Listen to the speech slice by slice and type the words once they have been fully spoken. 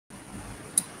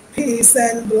Peace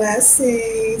and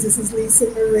blessings. This is Lisa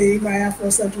Marie, my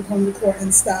Afrocentric home decor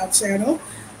and style channel.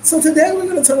 So today we're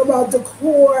going to talk about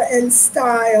decor and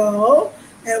style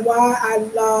and why I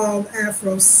love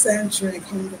Afrocentric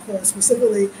home decor,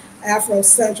 specifically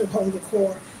Afrocentric home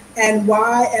decor, and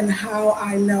why and how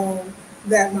I know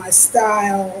that my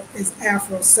style is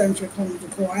Afrocentric home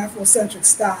decor, Afrocentric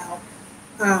style.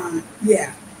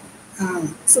 Yeah,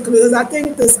 so because I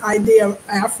think this idea of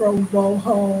Afro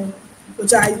boho,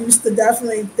 which I used to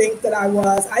definitely think that I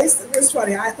was, it's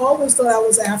funny, I always thought I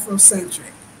was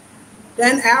Afrocentric.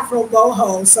 Then Afro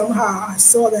boho, somehow I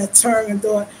saw that term and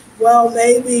thought, well,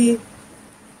 maybe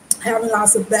having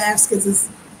lots of baskets is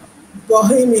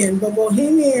bohemian, but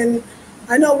bohemian,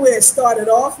 I know where it started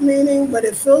off meaning, but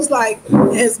it feels like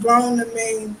it has grown to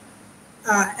mean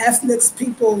ethnic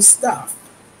people's stuff.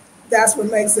 That's what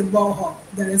makes it boho,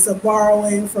 that it's a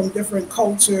borrowing from different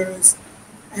cultures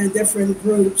and different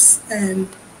groups. And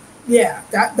yeah,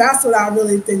 that's what I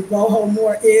really think boho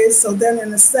more is. So then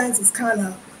in a sense, it's kind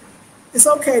of, it's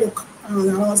okay to, I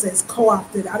don't want to say it's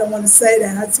co-opted. I don't want to say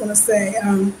that. I just want to say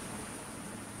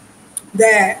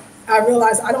that I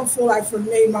realize I don't feel like for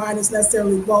me, mine is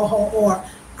necessarily boho, or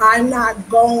I'm not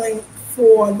going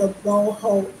for the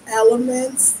boho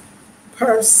elements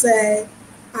per se.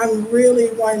 I'm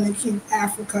really wanting to keep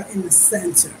Africa in the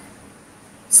center.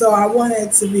 So I want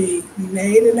it to be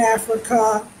made in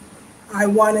Africa. I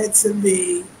want it to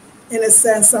be, in a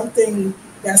sense, something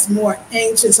that's more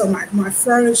ancient. So my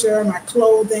furniture, my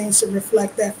clothing should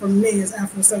reflect that for me as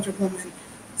Afrocentric woman.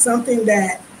 Something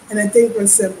that, and I think we're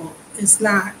simple, it's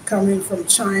not coming from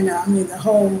China. I mean, the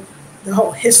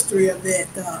whole history of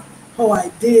it, the whole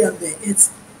idea of it, it's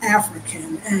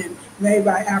African and made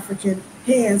by African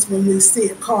hands when we see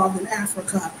it carved in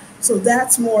Africa. So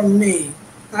that's more me.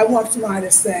 I want somebody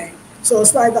to say. So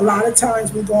it's like a lot of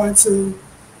times we go into,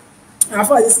 I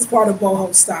feel like this is part of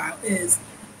boho style, is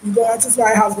you go into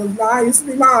somebody's house, because mine used to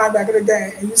be mine back in the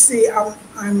day, and you see I'm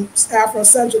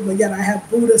Afrocentric, but yet I have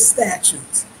Buddha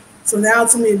statues. So now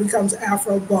to me it becomes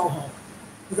Afro boho,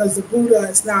 because the Buddha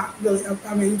is not really,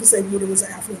 I mean, you can say Buddha was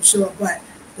Afro, sure, but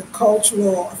the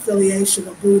cultural affiliation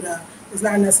of Buddha is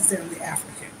not necessarily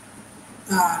African.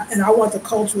 And I want the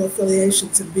cultural affiliation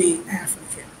to be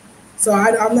African. So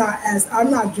I'm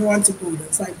not drawn to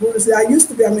Buddhists. Like Buddhists, I used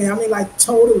to be. I mean, like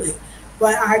totally.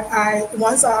 But I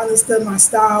once I understood my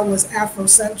style was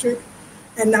Afrocentric,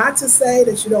 and not to say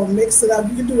that you don't mix it up.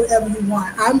 You can do whatever you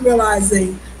want. I'm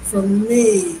realizing for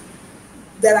me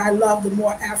that I love the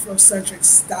more Afrocentric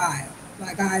style.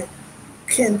 Like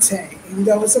kente, even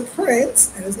though it's a print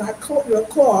and it's not real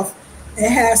cloth, it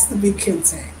has to be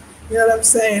kente. You know what I'm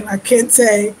saying? Like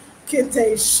kente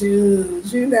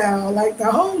shoes, like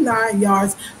the whole 9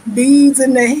 yards, beads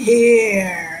in the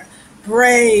hair,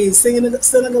 braids, singing the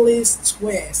Senegalese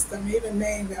twist. I mean, even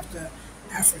named after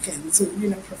Africans who,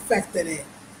 perfected it.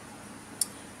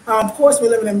 Of course, we're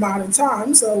living in modern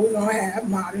times, so we're going to have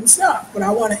modern stuff, but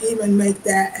I want to even make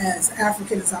that as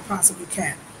African as I possibly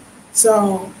can.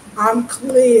 So I'm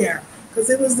clear because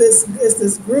it's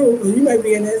this group, and you may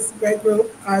be in this great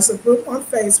group. It's a group on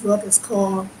Facebook. It's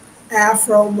called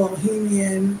Afro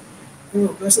Bohemian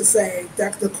Group. Let's just say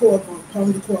Decor Group,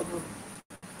 Home Decor Group.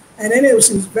 And then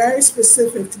she was very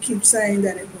specific to keep saying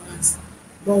that it was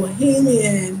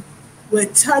Bohemian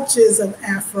with touches of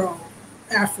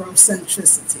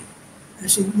Afrocentricity. And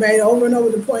she made over and over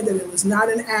the point that it was not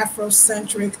an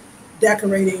Afrocentric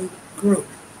decorating group.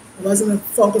 It wasn't a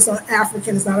focus on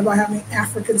African. It's not about having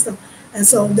African stuff. And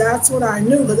so that's what I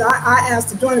knew, because I asked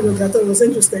to join the group. I thought it was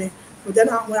interesting. But then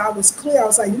when I was clear, I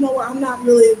was like, you know what? I'm not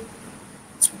really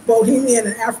Bohemian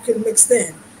and African mixed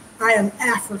in. I am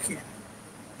African.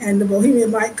 And the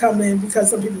Bohemian might come in because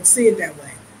some people see it that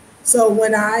way. So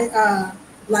when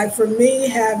like for me,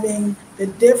 having the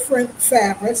different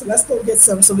fabrics, let's go get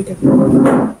some so we can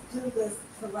do this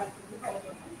correctly.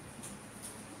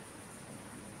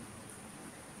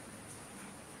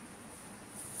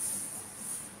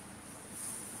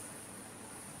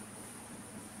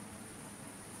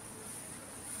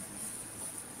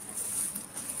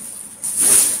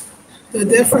 The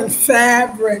different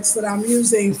fabrics that I'm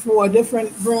using for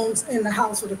different rooms in the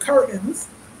house with the curtains.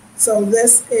 So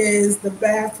this is the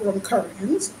bathroom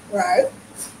curtains, right?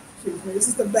 Excuse me, this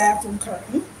is the bathroom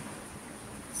curtain.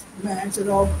 Match it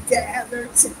all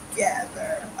gathered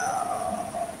together.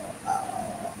 Oh,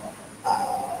 oh,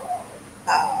 oh,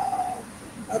 oh.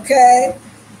 Okay,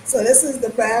 so this is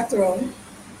the bathroom.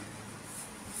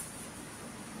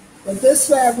 But this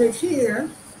fabric here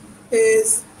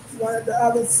is one of the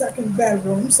other second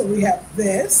bedrooms. So we have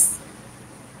this.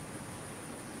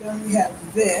 Then we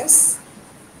have this.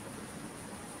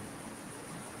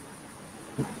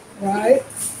 right?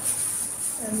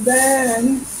 And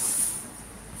then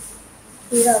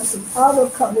we have some other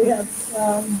we have,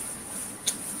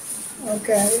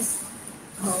 okay,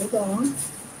 hold on.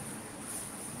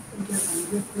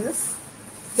 Get this.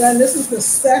 Then this is the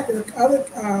second other.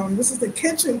 This is the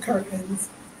kitchen curtains.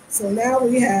 So now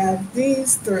we have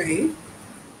these three.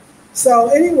 So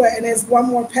anyway, and there's one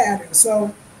more pattern.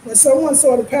 So when someone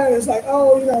saw the pattern, it's like,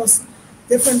 oh, you know,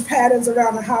 different patterns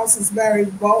around the house is very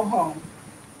boho.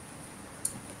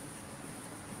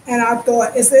 And I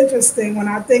thought it's interesting when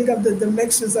I think of the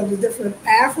mixtures of the different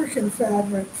African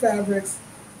fabrics.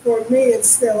 For me, it's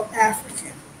still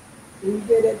African. You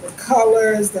get it, the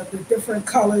colors, the different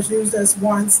colors used as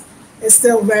once. It's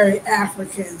still very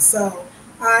African. So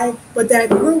but that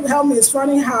group helped me. It's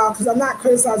funny how, because I'm not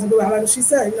criticizing the group. Like she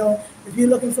said, you know, if you're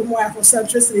looking for more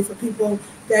Afrocentricity for people,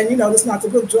 then, you know, this is not the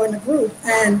group, join the group.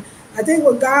 And I think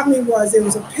what got me was it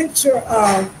was a picture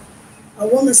of a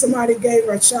woman, somebody gave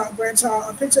her grandchild,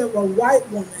 a picture of a white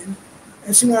woman,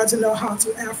 and she wanted to know how to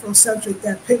Afrocentric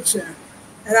that picture.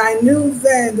 And I knew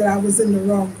then that I was in the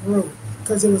wrong group,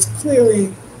 because it was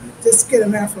clearly just get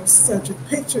an Afrocentric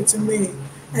picture to me,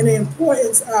 and the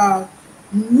importance of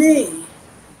me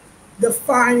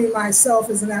defining myself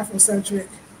as an Afrocentric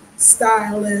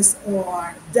stylist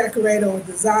or decorator or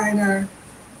designer.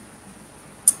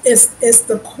 It's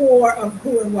the core of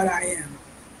who and what I am.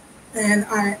 And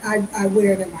I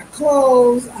wear it in my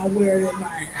clothes, I wear it in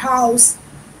my house.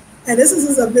 And this is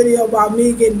just a video about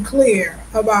me getting clear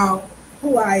about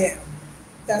who I am.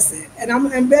 That's it.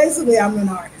 And basically I'm an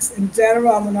artist. In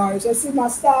general, I'm an artist. You see my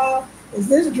style? Is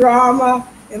this drama?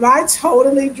 Am I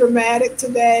totally dramatic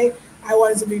today? I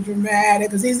wanted to be dramatic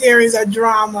because these earrings are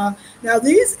drama. Now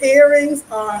these earrings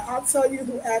are, I'll tell you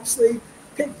who actually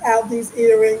picked out these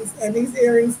earrings. And these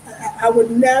earrings, I would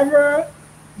never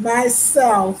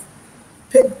myself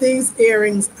pick these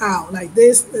earrings out. Like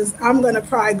this is, I'm gonna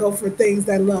probably go for things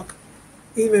that look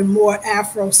even more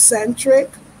Afrocentric.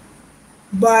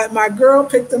 But my girl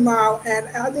picked them out and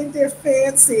I think they're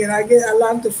fancy and I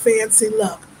love the fancy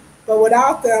look. But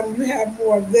without them, you have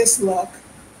more of this look.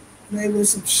 Maybe with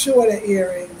some shorter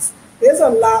earrings. There's a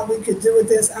lot we could do with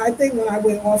this. I think when I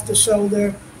wear off the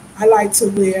shoulder, I like to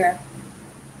wear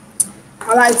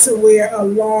a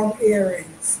long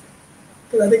earrings.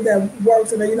 Because I think that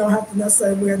works and then you don't have to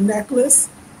necessarily wear a necklace,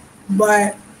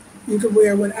 but you can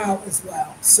wear without as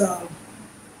well. So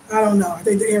I don't know. I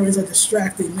think the earrings are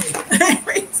distracting me.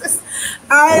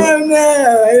 I don't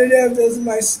know. I don't know if this is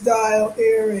my style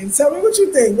earrings. Tell me what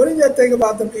you think. What do you think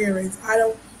about them earrings? I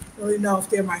don't really know if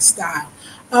they're my style.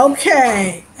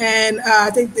 Okay, and I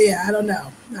think I don't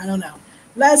know.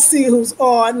 Let's see who's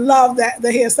on. Love the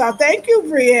hairstyle. Thank you,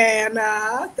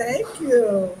 Brianna. Thank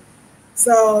you.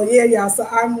 So yeah. So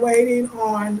I'm waiting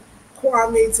on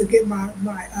Kwame to get my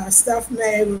stuff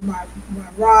made with my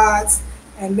rods,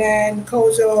 and then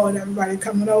Kojo and everybody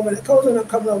coming over. Kojo and I'm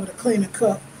coming over to clean and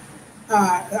cook.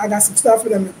 I got some stuff for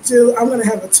them to do. I'm going to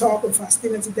have a talk with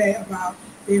Faustina today about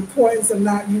the importance of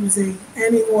not using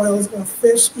any oils or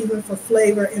fish, even for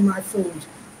flavor, in my food.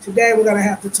 Today we're going to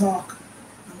have to talk.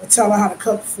 I'm going to tell her how to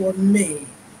cook for me.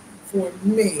 For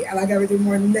me. I like everything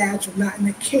more natural, not in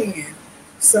a can.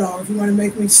 So if you want to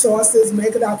make me sauces,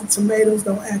 make it out the tomatoes,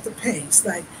 don't add the paste.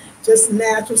 Like just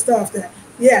natural stuff that,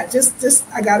 yeah, just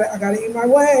I gotta eat my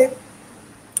way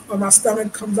or my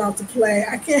stomach comes out to play.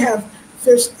 I can't have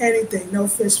fish anything, no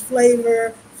fish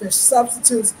flavor, fish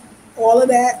substitutes. All of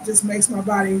that just makes my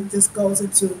body just goes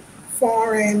into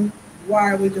foreign.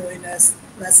 Why are we doing this?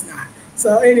 Let's not.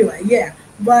 So anyway, yeah.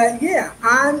 But yeah,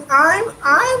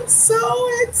 I'm so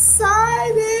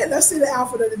excited. Let's see the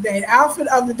outfit of the day. The outfit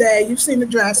of the day, you've seen the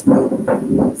dress.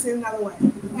 See another way.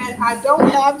 And I don't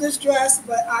have this dress,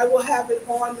 but I will have it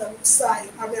on the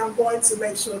site. I mean, I'm going to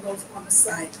make sure it goes on the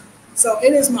site. So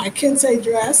it is my kente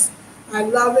dress. I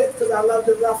love it because I love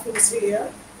the ruffles here.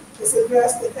 It's a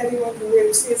dress that anyone can wear.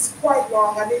 You see, it's quite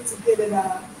long. I need to get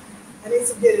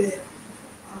it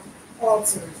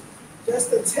altered.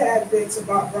 Just a tad bit's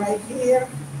about right here.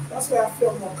 That's where I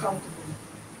feel more comfortable.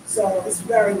 So it's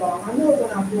very long. I know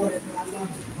when I bought it, but I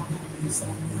loved it. So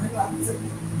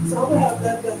I'm gonna have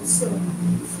that done soon.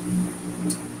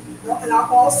 And I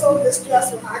also, this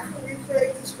dress, when I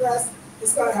recreate this dress,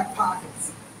 it's gonna have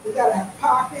pockets. We gotta have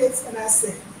pockets, and that's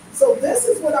it. So this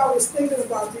is what I was thinking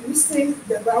about. Do you see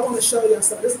that? I want to show you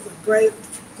something. This is a great.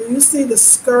 Do you see the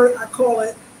skirt? I call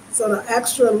it so the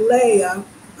extra layer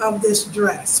of this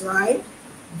dress, right?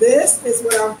 This is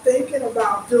what I'm thinking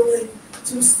about doing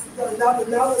to I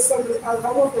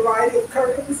want a variety of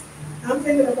curtains. I'm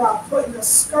thinking about putting a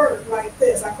skirt like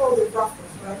this. I call it ruffles,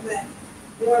 but I meant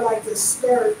more like the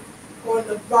skirt on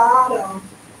the bottom.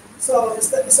 So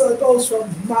so it goes from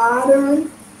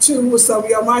modern to, some of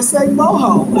y'all might say,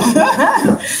 boho.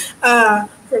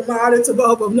 From modern to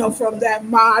boho, but no, from that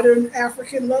modern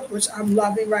African look, which I'm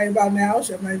loving right about now.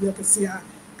 So maybe you can see I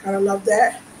kind of love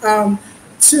that.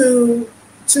 To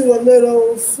a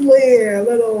little flair, a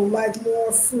little like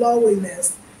more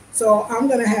flowiness. So I'm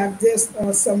gonna have this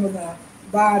on some of the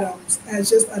bottoms as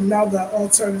just another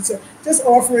alternative, just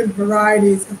offering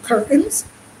varieties of curtains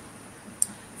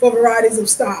for varieties of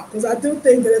style. Because I do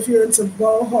think that if you're into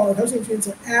boho, especially if you're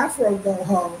into Afro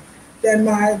boho, then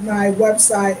my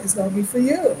website is going to be for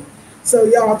you. So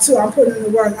y'all too, I'm putting in the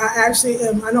work. I actually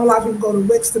am. I know a lot of people go to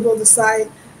Wix to build the site.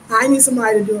 I need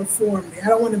somebody to do it for me. I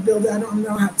don't want to build it. I don't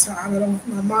have time.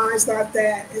 My mind's not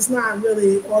that. It's not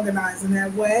really organized in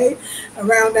that way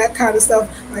around that kind of stuff.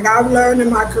 Like I've learned in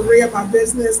my career, my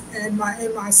business, and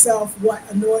myself what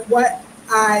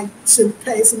I should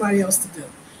pay somebody else to do.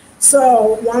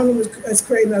 So one of them is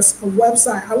creating us a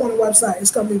website. I want a website.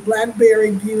 It's going to be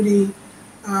Blackberry Beauty,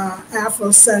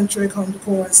 Afrocentric Home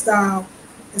Decor and Style.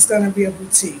 It's going to be a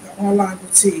boutique, an online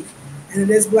boutique, and it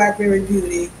is Blackberry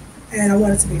Beauty. And I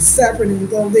want it to be separate, and you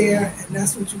go there, and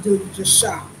that's what you do. You just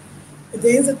shop. But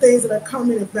these are things that are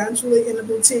coming eventually in the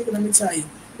boutique. And let me tell you,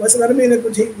 what's going to be in the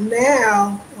boutique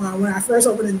now? When I first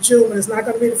opened in June, but it's not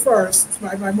going to be the first. It's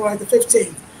probably more like the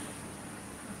 15th.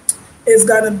 It's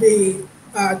going to be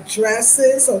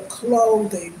dresses or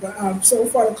clothing, but so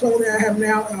far the clothing I have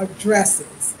now are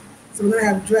dresses. So we're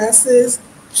gonna have dresses,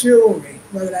 jewelry,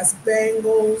 whether that's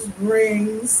bangles,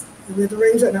 rings, with the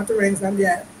rings, not the rings, not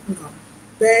yet.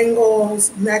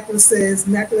 Bangles, necklace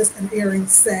and earring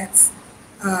sets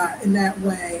in that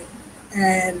way,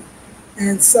 and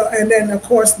then of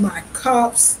course my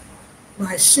cups,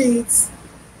 my sheets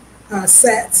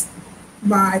sets,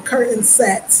 my curtain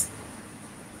sets.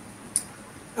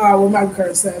 What my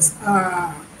curtain says,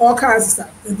 all kinds of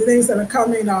stuff. The things that are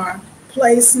coming are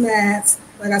placemats,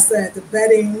 like I said, the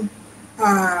bedding,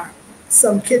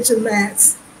 some kitchen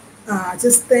mats,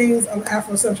 just things of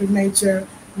Afrocentric nature,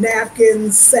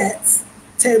 napkins sets,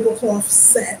 tablecloth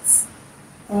sets,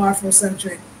 all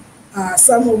Afrocentric.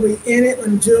 Some will be in it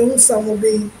in June, some will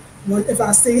be, if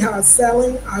I see how it's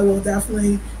selling, I will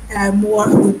definitely add more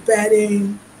of the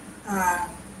bedding,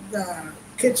 the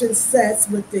kitchen sets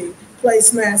with the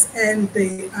placemats and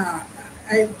the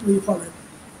what do you call it,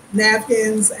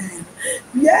 napkins, and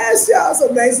yes, y'all.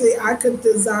 So basically, I could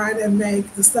design and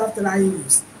make the stuff that I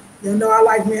use. You know, I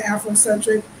like me an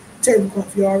Afrocentric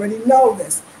tablecloth. You already know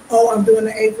this. Oh, I'm doing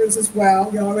the aprons as well.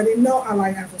 You already know I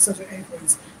like Afrocentric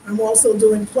aprons. I'm also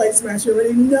doing placemats. You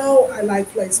already know I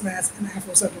like placemats and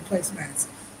Afrocentric placemats.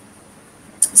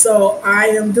 So I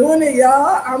am doing it,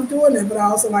 y'all. I'm doing it, but I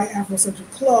also like Afrocentric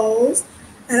clothes.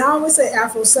 And I always say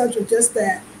Afrocentric, just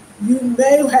that you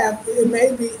may have, it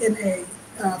may be in a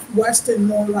Western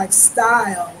more like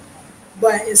style,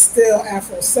 but it's still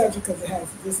Afrocentric because it has,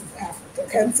 this is Africa.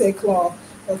 Kente cloth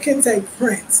or Kente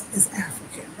prints is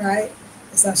African, right?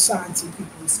 It's Ashanti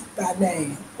people's by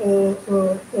name.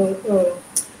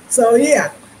 So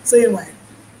yeah, so anyway,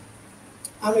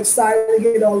 I'm excited to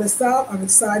get all this up. I'm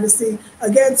excited to see,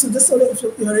 again, to just so that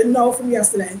you didn't know from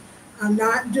yesterday, I'm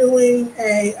not doing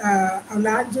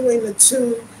the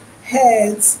two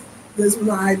heads. This was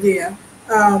my idea,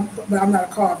 but I'm not a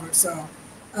carver, so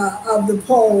of the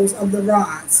poles of the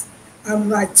rods. I'm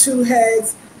like two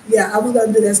heads. Yeah, I was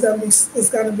gonna do this. It's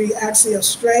gonna be actually a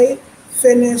straight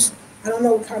finish. I don't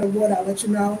know what kind of wood. I'll let you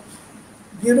know.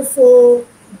 Beautiful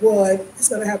wood. It's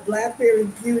gonna have Blackberry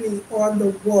Beauty on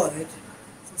the wood.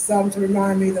 So something to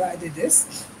remind me that I did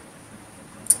this.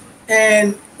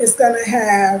 And it's going to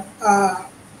have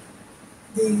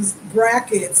these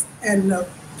brackets, and the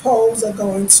poles are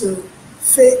going to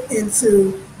fit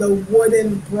into the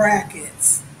wooden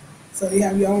brackets. So you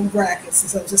have your own brackets.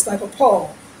 So just like a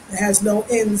pole, it has no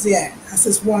ends yet. That's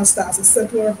just one style. It's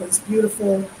simpler, but it's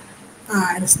beautiful,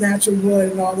 and it's natural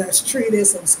wood and all that's treated,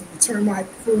 so it's going to be termite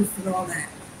proof and all that.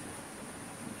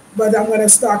 But I'm going to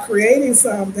start creating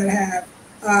some that have,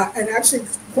 and actually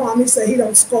Kwame said he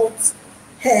don't sculpt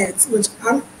heads, which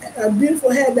a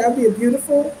beautiful head, that'd be a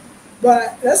beautiful,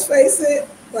 but let's face it,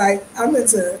 like I'm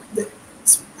into the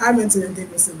Decor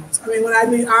symbols. I mean, when I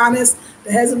be honest,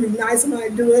 the heads would be nice when I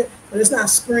do it, but it's not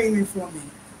screaming for me.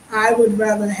 I would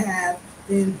rather have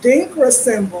the Decor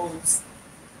symbols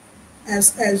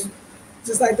as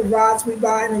just like the rods we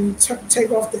buy, and then you take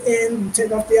off the end, you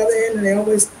take off the other end, and they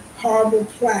always horrible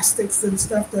plastics and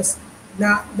stuff that's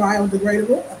not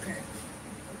biodegradable. Okay.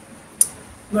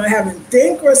 But having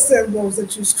Decor symbols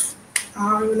that you,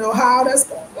 I don't even know how that's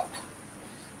going to work.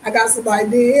 I got some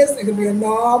ideas. It could be a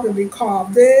knob, it could be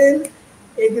carved in,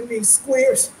 It could be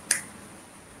squares.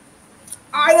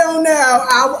 I don't know.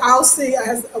 I'll see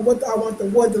as what I want the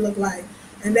wood to look like,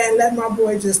 and then let my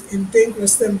boy just in finger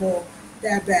symbol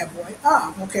that bad boy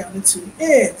up. Okay, on the two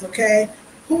ends. Okay,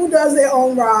 who does their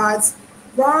own rods?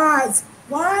 Rods.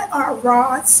 Why are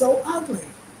rods so ugly?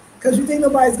 Because you think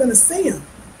nobody's gonna see them,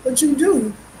 but you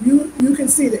do. You can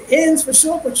see the ends for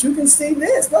sure, but you can see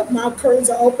this. Look, my curtains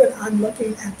are open. I'm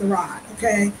looking at the rod.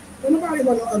 Okay, don't nobody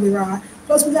want no ugly rod.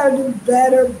 Plus, we gotta do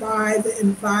better by the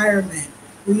environment.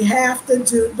 We have to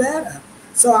do better.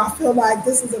 So I feel like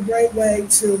this is a great way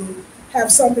to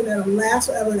have something that'll last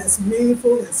forever, that's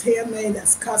meaningful, that's handmade,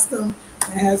 that's custom,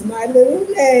 that has my little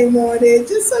name on it,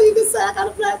 just so you can say, I got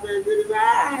a Blackberry Beauty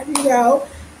ride, you know,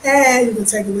 and you can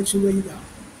take it with you where you go.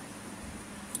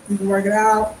 You can work it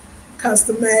out,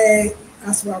 custom made,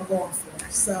 that's what I'm going for.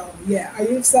 So yeah, are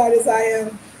you excited as I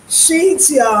am?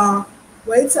 Sheets, y'all.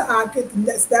 Wait till I get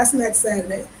that's next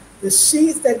Saturday. The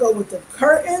sheets that go with the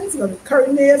curtains, gonna be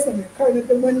curtain there, it's gonna be a curtain at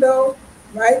the window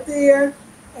right there,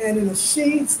 and then the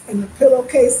sheets and the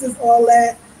pillowcases, all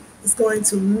that is going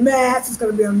to match. It's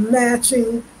gonna be a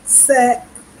matching set.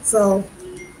 So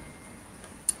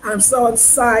I'm so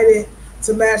excited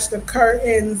to match the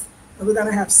curtains, and we're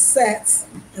gonna have sets,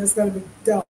 and it's gonna be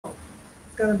dope.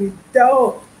 It's gonna be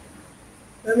dope.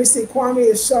 Let me see, Kwame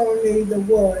is showing me the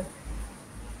wood.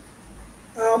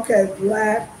 Okay,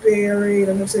 Blackberry,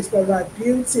 let me see, spelled like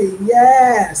beauty.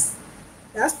 Yes,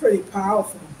 that's pretty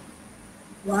powerful.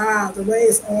 Wow, the way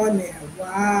it's on there.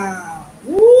 Wow.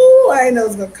 Woo, I didn't know it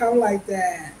was going to come like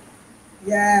that.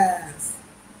 Yes.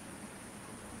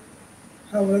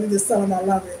 Oh, let me just tell them I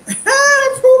love it.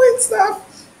 I'm approving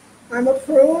stuff. I'm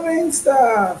approving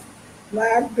stuff.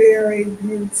 Blackberry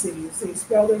beauty. See,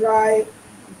 spelled it right?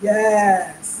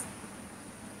 Yes.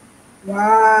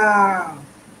 Wow.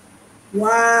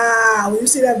 Wow, when you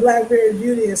see that Blackberry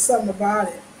Beauty, there's something about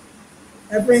it.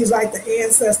 That brings like the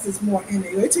ancestors more in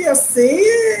it. Wait till you see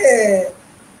it.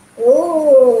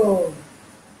 Oh,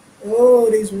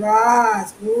 oh, these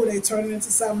rods. Oh, they turn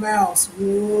into something else.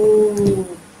 Ooh.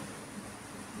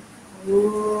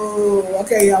 Ooh.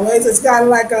 Okay, y'all. It's got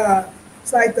like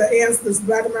it's like the ancestors,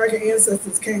 Black American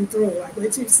ancestors came through. Like,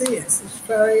 wait till you see it. It's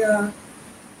very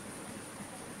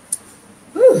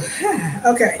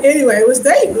okay. Anyway, it was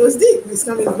deep. It was deep. It's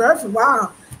gonna be birth.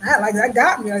 Wow. That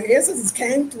got me. Like, ancestors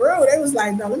came through. They was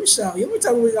like, no, let me show you. Let me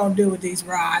tell you what we're gonna do with these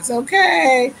rods.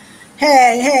 Okay.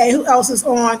 Hey, who else is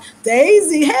on?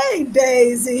 Daisy. Hey,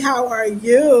 Daisy, how are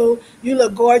you? You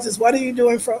look gorgeous. What are you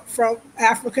doing from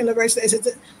African Liberation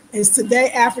Day? Is today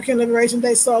African Liberation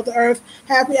Day, Salt the Earth?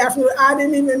 Happy African. I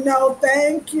didn't even know.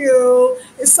 Thank you.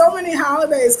 It's so many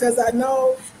holidays because I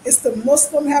know it's the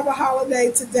Muslim have a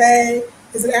holiday today.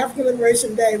 Is it African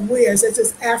Liberation Day? Where? Is it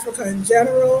just Africa in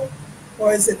general?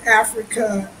 Or is it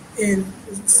Africa in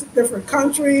different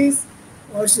countries?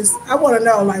 Or it's just, I want to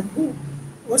know, like,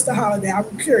 what's the holiday?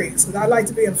 I'm curious because I like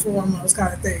to be informed on those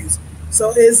kind of things.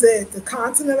 So is it the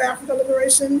continent of Africa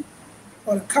Liberation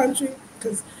or the country?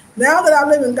 Because now that I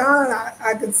live in Ghana,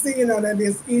 I can see, you know, that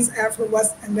there's East Africa,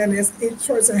 West, and then there's each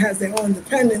person has their own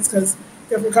independence because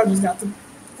different countries got the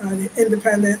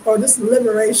independent or this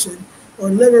liberation or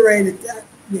liberated.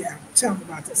 Yeah, tell me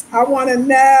about this. I want to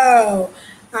know.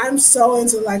 I'm so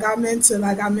into I'm into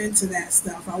that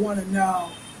stuff. I want to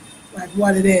know like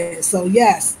what it is. So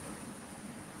yes.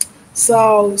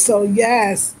 So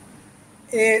yes,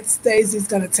 it's Stacey's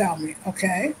gonna tell me.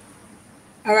 Okay.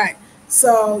 All right.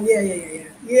 So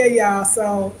yeah, y'all.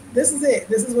 So this is it.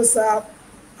 This is what's up.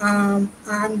 I'm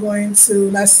going to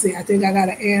let's see. I think I got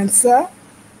an answer.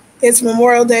 It's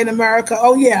Memorial Day in America.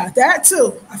 Oh yeah, that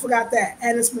too. I forgot that.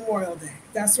 And it's Memorial Day.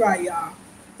 That's right, y'all.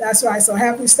 That's right. So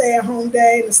happy stay-at-home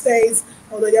day in the States.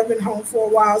 Although you've been home for a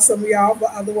while, some of y'all,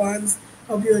 but other ones,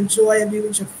 hope you enjoy it, be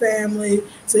with your family.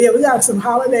 So yeah, we got some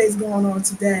holidays going on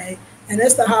today, and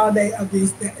it's the holiday of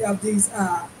these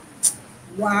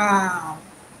wow,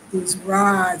 these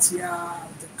rods, y'all,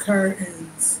 the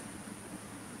curtains.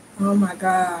 Oh my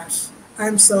gosh,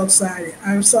 I'm so excited.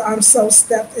 I'm so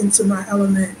stepped into my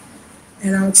element,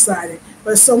 and I'm excited.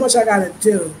 But so much I got to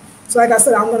do. So like I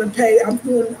said, I'm going to pay. I'm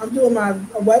doing my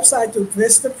website through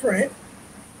Vista Print,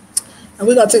 and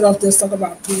we're going to take off this talk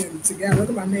about being together. Look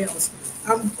at my nails.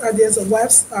 There's a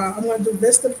I'm going to do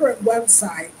Vista Print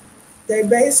website.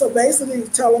 So basically you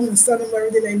tell them and send them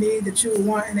everything they need that you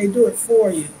want, and they do it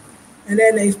for you. And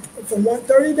then they for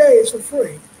 30 days for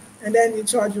free, and then you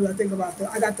charge you. I think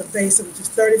I got the basic, which is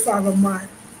 $35 a month.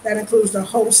 That includes the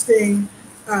hosting,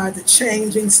 the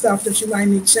changing stuff that you might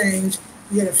need changed.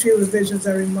 You get a few revisions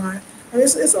every month. I mean,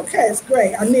 it's okay. It's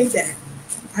great. I need that.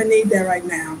 I need that right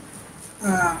now.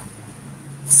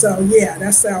 So yeah,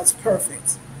 that sounds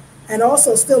perfect. And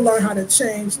also still learn how to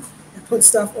change and put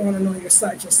stuff on and on your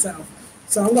site yourself.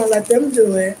 So I'm gonna let them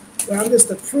do it, but I'm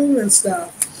just approving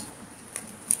stuff.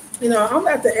 You know, I'm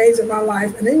at the age of my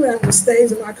life and even at the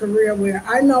stage of my career where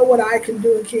I know what I can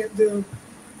do and can't do.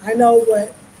 I know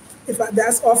what, if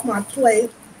that's off my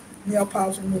plate, nail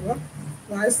polish remover.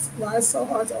 Why is so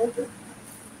hard to open?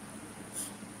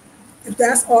 If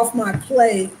that's off my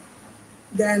plate,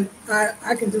 then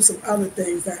I can do some other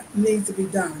things that need to be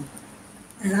done.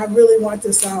 And I really want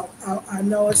this out. I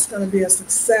know it's going to be a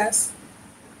success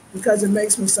because it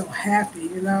makes me so happy,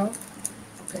 you know?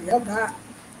 Okay, y'all got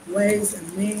ways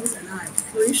and means, and I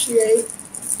appreciate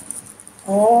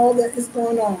all that is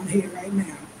going on here right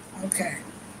now. Okay,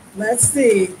 let's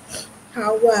see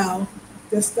how well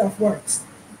this stuff works.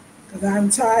 Because I'm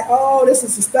tired. Oh, this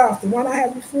is the stuff. The one I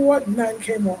had before, nothing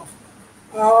came off.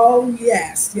 Oh,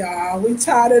 yes, y'all. We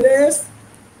tired of this.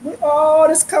 Oh,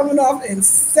 this coming off in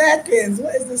seconds.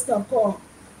 What is this stuff called?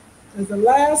 Because the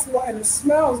last one, and it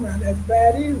smells not as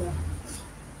bad either.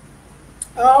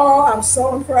 Oh, I'm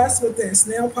so impressed with this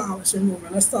nail polish remover.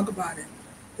 Let's talk about it.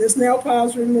 This nail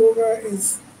polish remover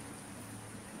is,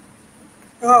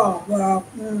 oh, well,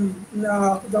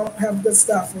 no, don't have good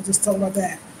stuff. We'll just talk about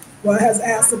that. Well, it has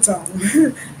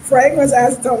acetone, fragrance,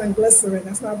 acetone, and glycerin.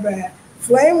 That's not bad.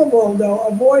 Flammable, though.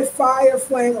 Avoid fire,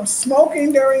 flame, or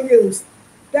smoking during use.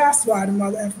 That's why the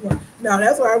mother F works. Now,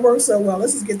 that's why it works so well.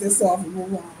 Let's just get this off and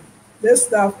move on. This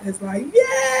stuff is like,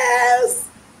 yes,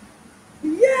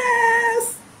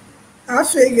 yes. I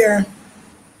figure,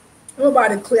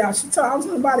 nobody clear. I was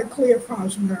nobody clear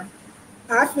polish from her.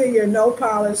 I figure no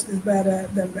polish is better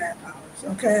than bad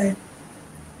polish, okay?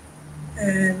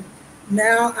 And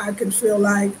now I can feel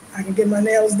like I can get my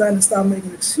nails done and start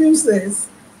making excuses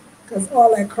because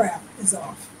all that crap is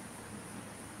off.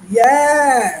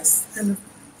 Yes. And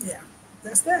yeah,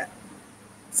 that's that.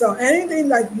 So anything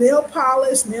like nail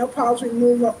polish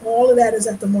remover, all of that is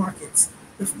at the markets,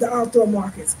 the outdoor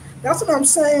markets. That's what I'm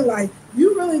saying. Like,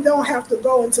 you really don't have to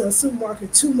go into a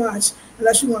supermarket too much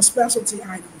unless you want specialty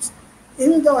items.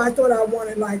 Even though I thought I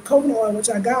wanted like coconut oil, which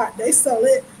I got, they sell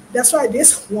it. That's right.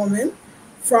 This woman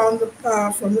from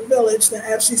the village that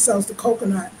actually sells the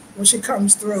coconut when she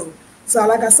comes through. So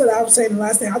like I said, I was saying the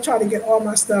last thing, I try to get all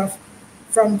my stuff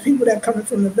from people that come in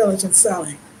from the village and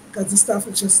selling because the stuff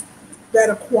is just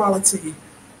better quality.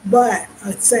 But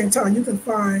at the same time, you can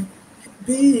find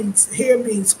beads, hair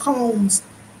beads, combs,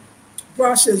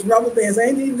 brushes, rubber bands,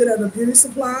 anything you get at a beauty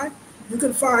supply, you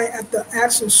can find at the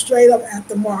actual straight up at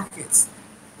the markets.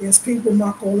 There's people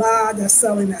Makola that's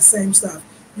selling that same stuff.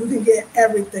 You can get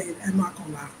everything at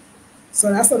Makola.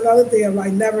 So that's another thing of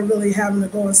like never really having to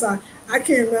go inside. I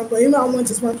can't remember. You know, I went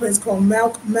to this one place called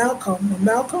Malcolm,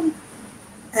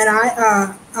 and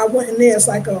I went in there. It's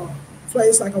like a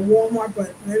place like a Walmart,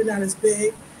 but maybe not as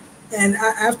big. And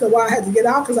after a while, I had to get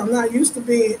out because I'm not used to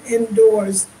being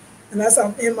indoors unless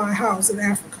I'm in my house in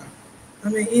Africa. I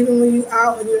mean, even when you're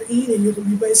out and you're eating, you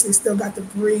basically still got the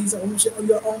breeze, or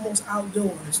you're almost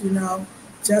outdoors, you know,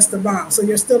 just about. So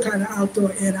you're still kind of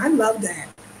outdoor, and I love that.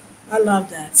 I love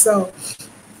that. So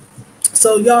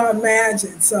y'all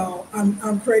imagine. So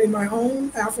I'm creating my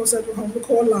own Afrocentric home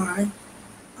decor line.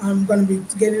 I'm going to be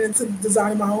getting into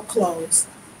designing my own clothes.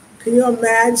 Can you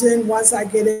imagine once I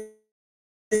get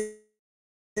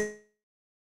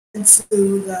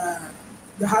into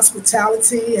the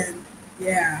hospitality and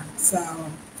yeah, so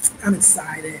I'm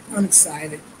excited. I'm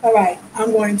excited. All right,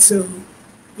 I'm going to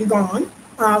be gone.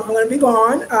 I'm going to be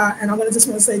gone, and I'm going to just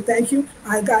want to say thank you.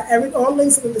 I got all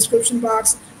links in the description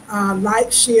box.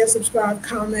 Like, share, subscribe,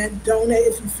 comment, donate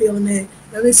if you're feeling it.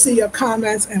 Let me see your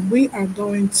comments, and we are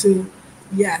going to,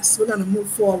 yes, we're going to move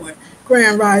forward.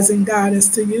 Grand Rising Goddess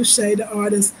to you, Shay the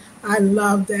artist. I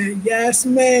love that. Yes,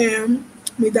 ma'am.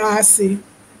 Midasi.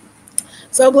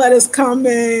 So glad it's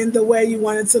coming the way you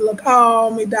wanted to look.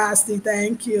 Oh, Midasi,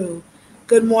 thank you.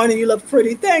 Good morning. You look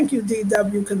pretty. Thank you,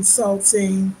 DW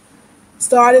Consulting.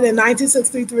 Started in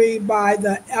 1963 by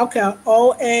the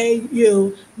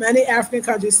OAU, many African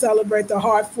countries celebrate the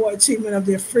hard-fought achievement of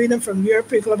their freedom from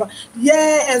European colonialism.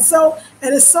 Yeah, and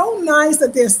it's so nice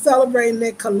that they're celebrating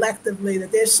it collectively,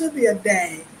 that there should be a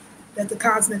day that the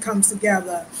continent comes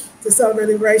together to celebrate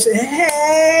liberation.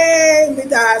 Hey,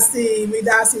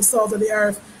 Midasi, salt of the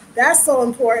earth. That's so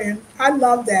important. I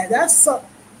love that.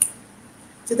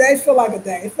 Today feel like a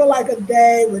day. It feel like a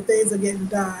day where things are getting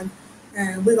done.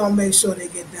 And we're going to make sure they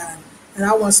get done. And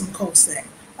I want some Kosek.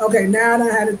 Okay, now that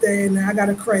I had a day, now I got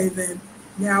a craving.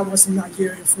 Now I want some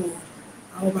Nigerian food.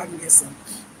 I hope I can get some.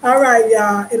 All right,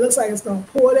 y'all. It looks like it's going to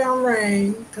pour down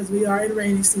rain because we are in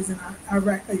rainy season. Yeah,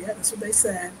 that's what they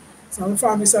said. So I'm gonna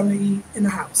find me something to eat in the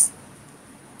house.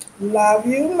 Love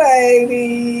you,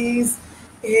 ladies.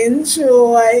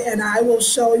 Enjoy, and I will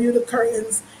show you the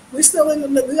curtains. We still in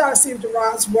the. We gotta see if the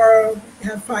rods work.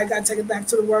 Have probably got to take it back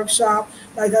to the workshop.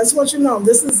 Like I just want you to know,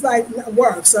 this is like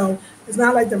work. So it's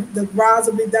not like the rods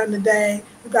will be done today.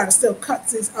 We gotta still cut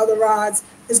these other rods.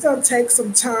 It's gonna take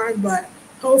some time, but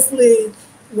hopefully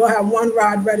we'll have one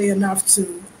rod ready enough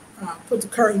to put the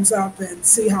curtains up and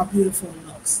see how beautiful it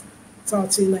looks. Talk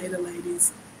to you later,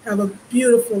 ladies. Have a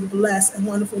beautiful, blessed, and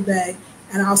wonderful day.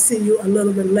 And I'll see you a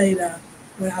little bit later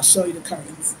when I'll show you the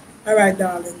curtains. All right,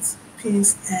 darlings.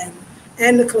 Peace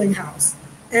and the clean house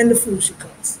and the food she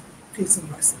cooks. Peace and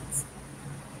blessings.